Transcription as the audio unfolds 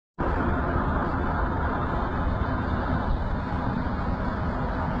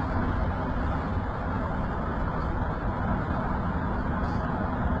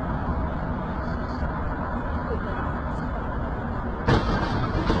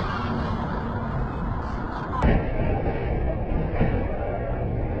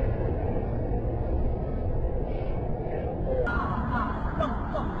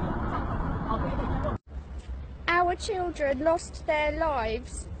children lost their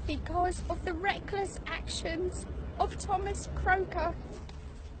lives because of the reckless actions of Thomas Croker.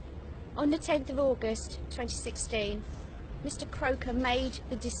 On the 10th of August 2016, Mr. Croker made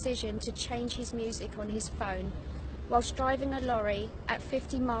the decision to change his music on his phone whilst driving a lorry at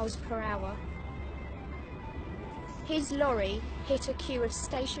 50 miles per hour. His lorry hit a queue of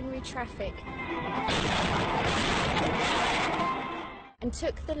stationary traffic and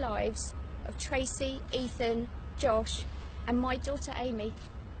took the lives of Tracy, Ethan, Josh and my daughter Amy.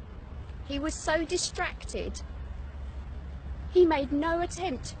 He was so distracted, he made no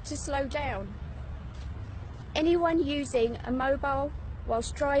attempt to slow down. Anyone using a mobile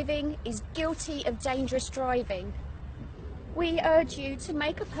whilst driving is guilty of dangerous driving. We urge you to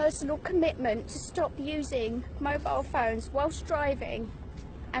make a personal commitment to stop using mobile phones whilst driving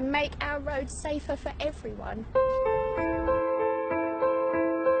and make our roads safer for everyone.